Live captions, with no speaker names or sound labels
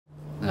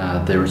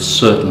there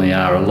certainly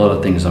are a lot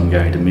of things I'm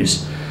going to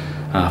miss.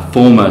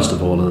 Foremost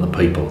of all are the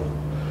people.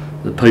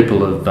 The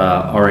people of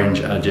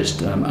Orange are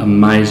just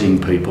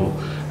amazing people.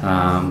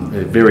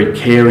 They're very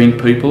caring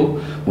people.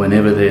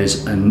 Whenever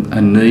there's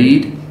a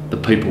need, the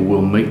people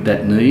will meet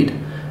that need,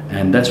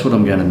 and that's what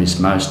I'm going to miss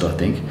most, I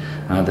think.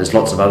 There's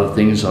lots of other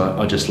things.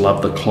 I just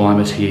love the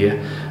climate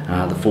here.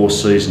 The 4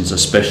 seasons are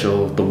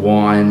special, the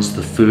wines,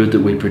 the food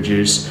that we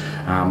produce,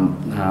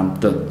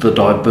 the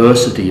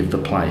diversity of the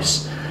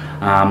place,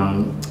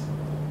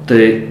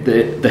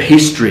 the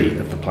history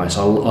of the place.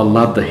 I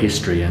love the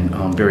history, and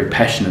I'm very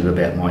passionate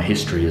about my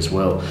history as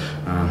well,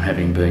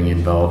 having been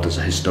involved as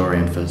a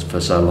historian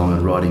for so long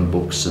and writing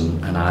books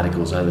and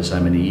articles over so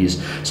many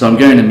years. So I'm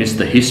going to miss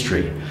the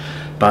history,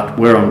 but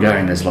where I'm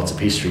going there's lots of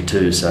history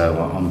too,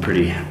 so I'm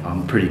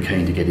pretty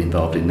keen to get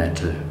involved in that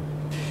too.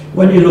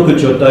 When you look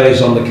at your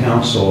days on the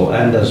council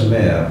and as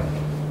mayor,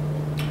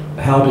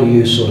 how do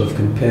you sort of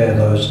compare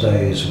those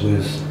days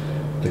with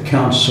the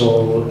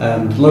council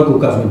and local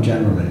government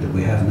generally that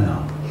we have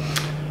now?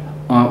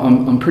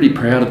 I'm pretty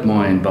proud of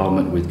my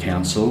involvement with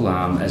council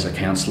as a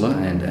councillor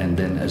and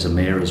then as a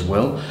mayor as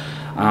well.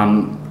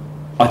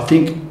 I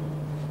think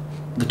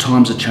the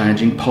times are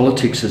changing.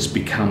 Politics has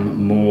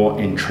become more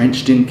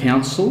entrenched in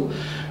council,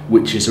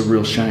 which is a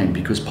real shame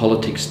because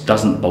politics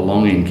doesn't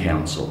belong in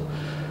council.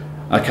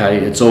 Okay,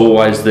 it's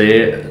always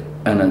there,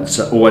 and it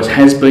always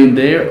has been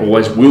there,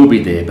 always will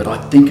be there, but I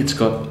think it's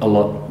got a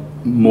lot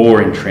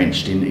more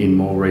entrenched in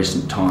more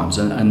recent times,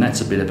 and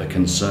that's a bit of a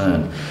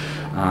concern.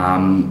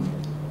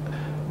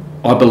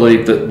 I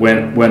believe that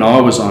when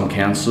I was on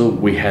council,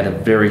 we had a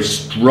very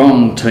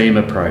strong team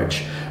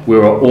approach. We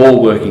were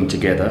all working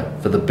together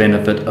for the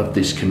benefit of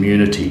this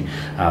community.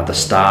 The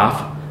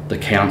staff, the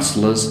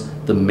councillors,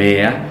 the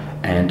mayor,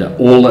 and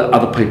all the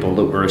other people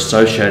that were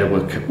associated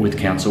with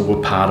council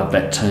were part of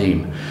that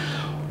team.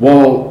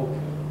 While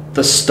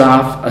the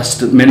staff,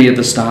 many of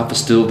the staff are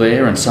still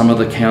there and some of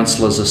the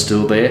councillors are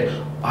still there,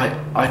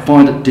 I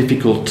find it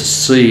difficult to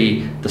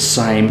see the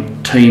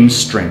same team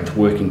strength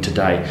working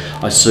today.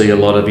 I see a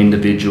lot of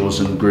individuals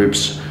and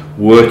groups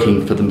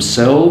working for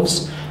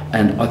themselves,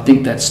 and I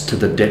think that's to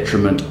the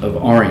detriment of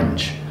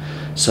Orange.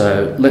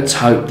 So let's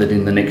hope that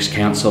in the next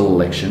council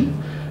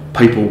election,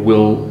 people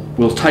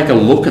will take a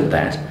look at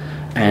that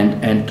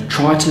and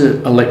try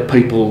to elect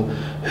people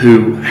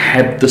who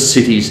have the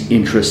city's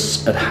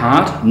interests at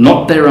heart,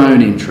 not their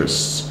own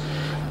interests.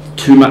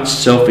 Too much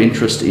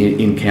self-interest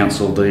in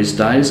council these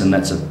days, and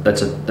that's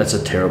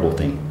a terrible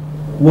thing.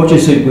 What do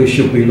you think we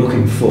should be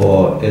looking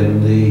for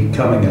in the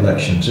coming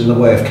elections, in the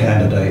way of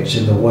candidates,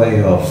 in the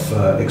way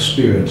of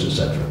experience,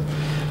 etc.?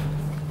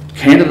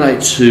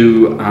 Candidates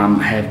who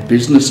have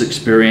business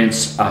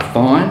experience are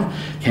fine.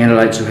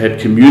 Candidates who have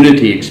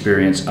community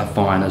experience are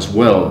fine as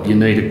well. You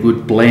need a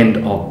good blend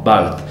of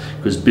both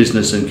because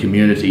business and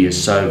community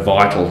is so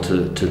vital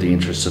to the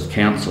interests of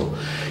council.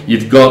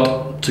 You've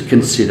got to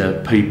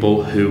consider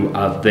people who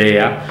are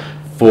there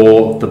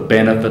for the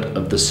benefit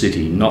of the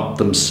city, not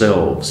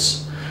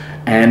themselves.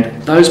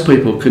 And those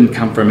people can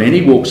come from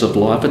any walks of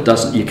life.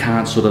 You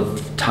can't sort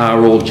of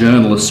tar all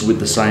journalists with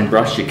the same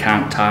brush. You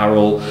can't tar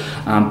all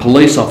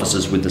police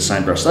officers with the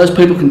same brush. Those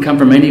people can come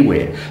from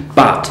anywhere.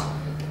 But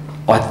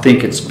I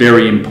think it's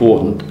very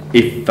important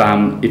if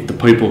the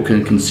people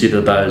can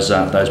consider those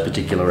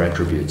particular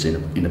attributes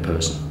in a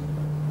person.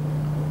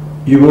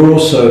 You were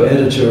also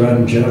editor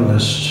and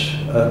journalist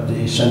at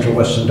the Central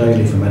Western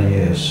Daily for many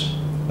years.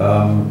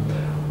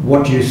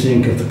 What do you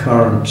think of the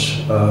current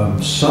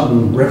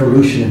sudden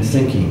revolution in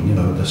thinking, you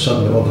know,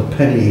 the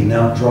penny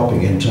now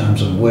dropping in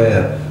terms of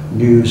where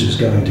news is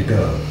going to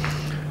go?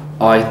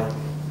 I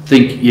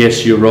think,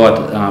 yes, you're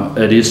right,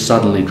 it is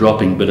suddenly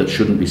dropping, but it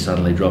shouldn't be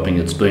suddenly dropping.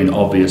 It's been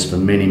obvious for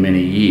many,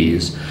 many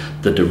years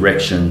the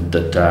direction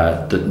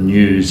that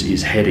news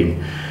is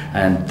heading.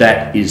 And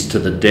that is to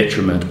the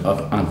detriment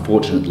of,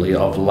 unfortunately,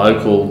 of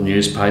local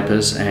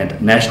newspapers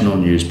and national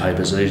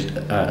newspapers,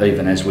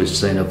 even as we've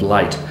seen of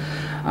late.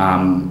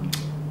 Online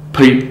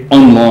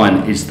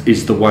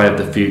is the way of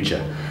the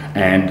future,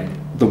 and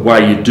the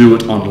way you do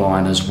it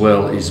online as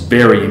well is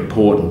very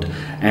important,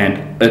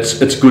 and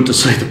it's good to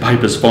see the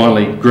papers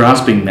finally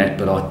grasping that,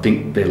 but I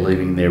think they're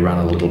leaving their run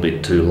a little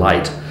bit too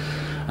late.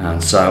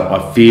 And so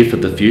I fear for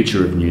the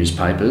future of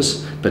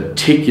newspapers,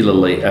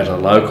 particularly at a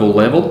local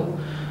level,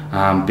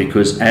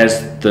 because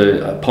as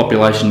the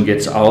population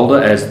gets older,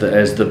 as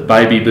the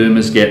baby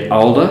boomers get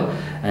older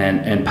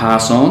and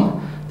pass on,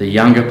 the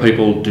younger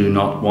people do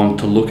not want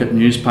to look at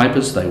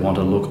newspapers. They want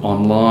to look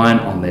online,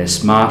 on their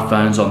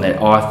smartphones, on their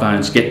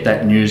iPhones, get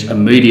that news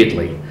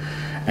immediately.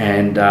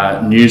 And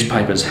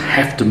newspapers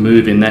have to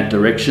move in that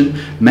direction.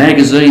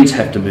 Magazines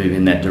have to move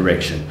in that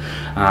direction.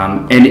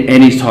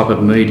 Any type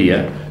of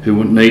media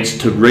who needs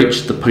to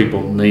reach the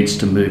people needs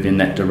to move in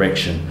that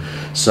direction.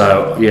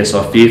 So yes,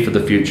 I fear for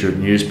the future of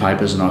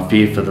newspapers, and I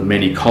fear for the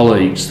many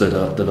colleagues that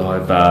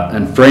I've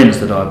and friends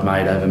that I've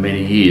made over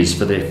many years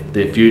for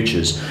their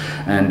futures.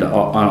 And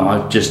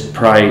I just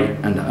pray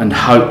and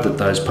hope that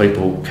those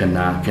people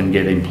can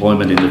get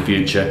employment in the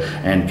future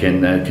and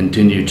can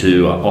continue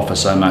to offer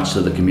so much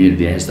to the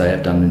community as they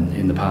have done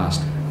in the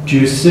past. Do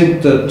you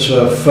think that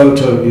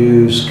photo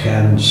news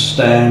can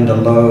stand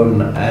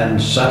alone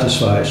and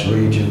satisfy its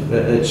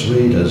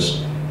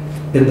readers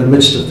in the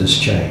midst of this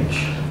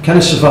change? Can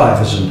it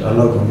survive as a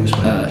local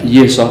newspaper?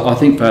 Yes, I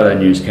think photo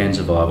news can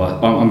survive.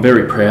 I'm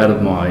very proud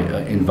of my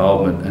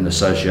involvement and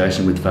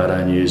association with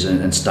photo news,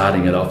 and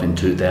starting it off in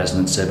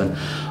 2007.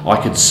 I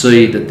could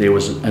see that there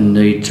was a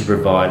need to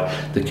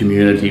provide the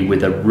community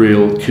with a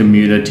real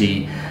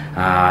community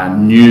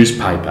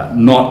newspaper,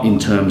 not in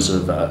terms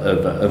of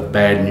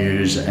bad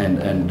news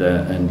and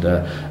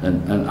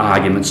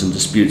arguments and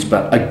disputes,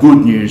 but a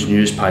good news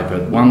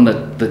newspaper, one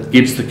that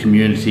gives the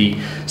community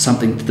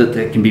something that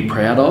they can be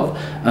proud of.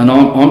 And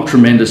I'm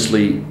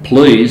tremendously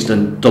pleased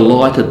and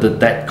delighted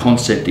that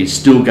concept is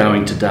still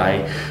going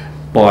today,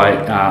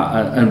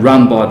 and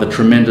run by the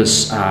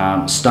tremendous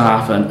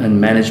staff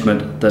and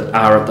management that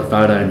are at the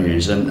Photo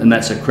News, and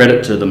that's a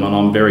credit to them, and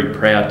I'm very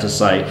proud to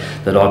say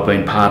that I've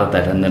been part of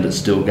that and that it's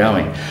still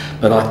going.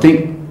 But I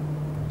think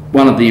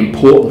one of the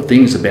important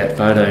things about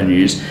Photo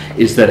News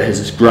is that it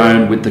has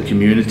grown with the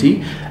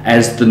community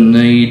as the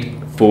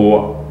need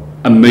for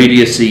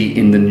immediacy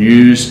in the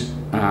news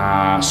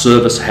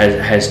service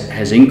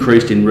has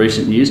increased in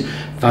recent years.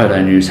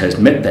 Photo News has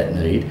met that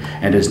need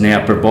and is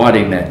now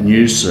providing that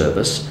news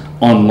service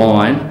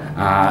online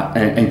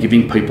and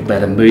giving people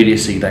that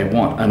immediacy they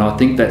want. And I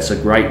think that's a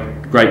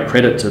great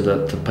credit to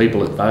the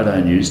people at Photo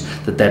News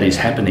that is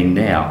happening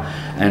now,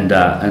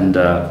 and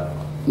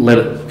let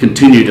it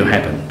continue to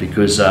happen,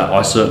 because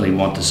I certainly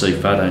want to see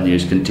Photo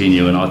News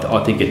continue, and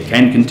I think it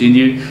can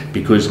continue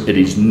because it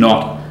is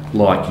not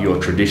like your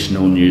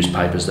traditional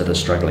newspapers that are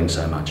struggling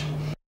so much.